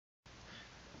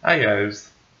Hi guys,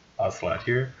 Ocelot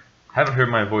here. Haven't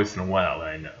heard my voice in a while,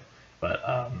 I know.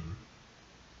 But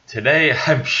today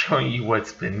I'm showing you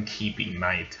what's been keeping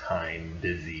my time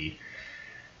busy.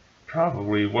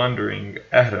 Probably wondering,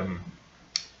 Adam,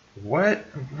 what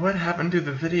happened to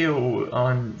the video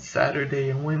on Saturday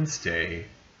and Wednesday?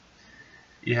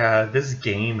 Yeah, this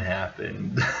game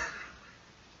happened.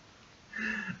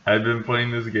 I've been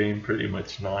playing this game pretty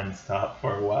much non-stop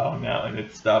for a while now, and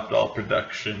it stopped all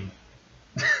production.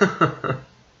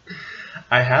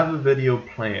 I have a video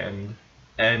planned,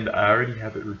 and I already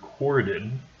have it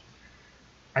recorded.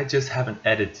 I just haven't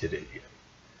edited it yet.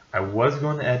 I was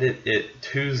going to edit it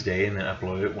Tuesday and then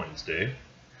upload it Wednesday.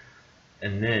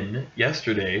 And then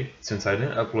yesterday, since I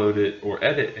didn't upload it or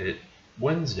edit it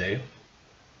Wednesday,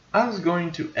 I was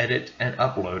going to edit and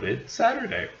upload it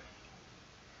Saturday.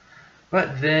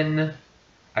 But then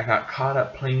I got caught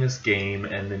up playing this game,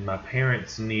 and then my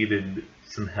parents needed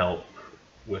some help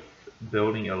with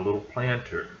building a little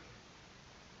planter.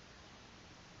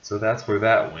 So that's where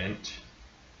that went.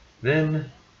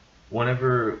 Then,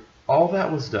 whenever all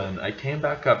that was done, I came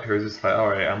back up here just like,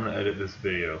 alright, I'm going to edit this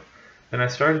video. Then I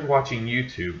started watching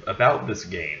YouTube about this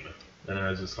game. And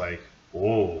I was just like,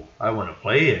 whoa, I want to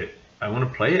play it. I want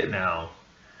to play it now.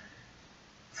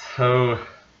 So,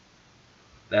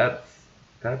 that's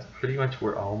pretty much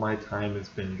where all my time has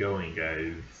been going,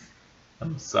 guys.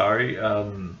 I'm sorry.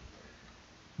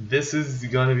 This is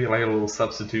going to be like a little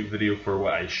substitute video for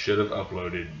what I should have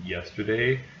uploaded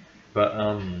yesterday,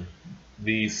 but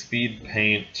the speed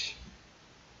paint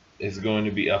is going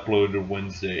to be uploaded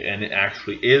Wednesday, and it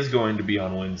actually is going to be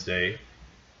on Wednesday.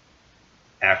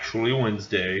 Actually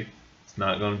Wednesday. It's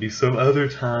not going to be some other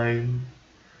time.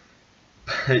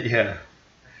 But yeah,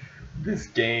 this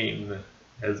game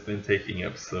has been taking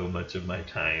up so much of my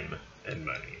time and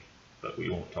money, but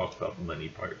we won't talk about the money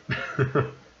part.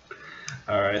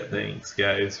 Alright, thanks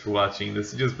guys for watching.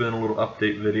 This has just been a little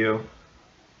update video.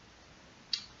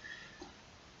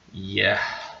 Yeah,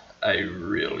 I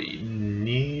really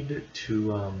need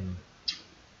to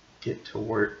get to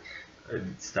work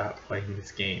and stop playing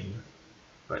this game.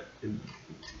 But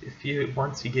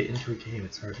once you get into a game,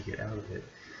 it's hard to get out of it.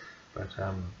 But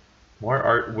more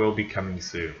art will be coming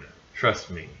soon. Trust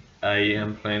me, I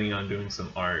am planning on doing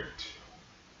some art.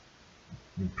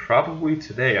 Probably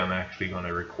today I'm actually going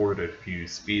to record a few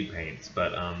speed paints,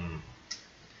 but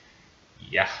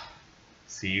yeah,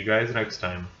 see you guys next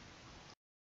time.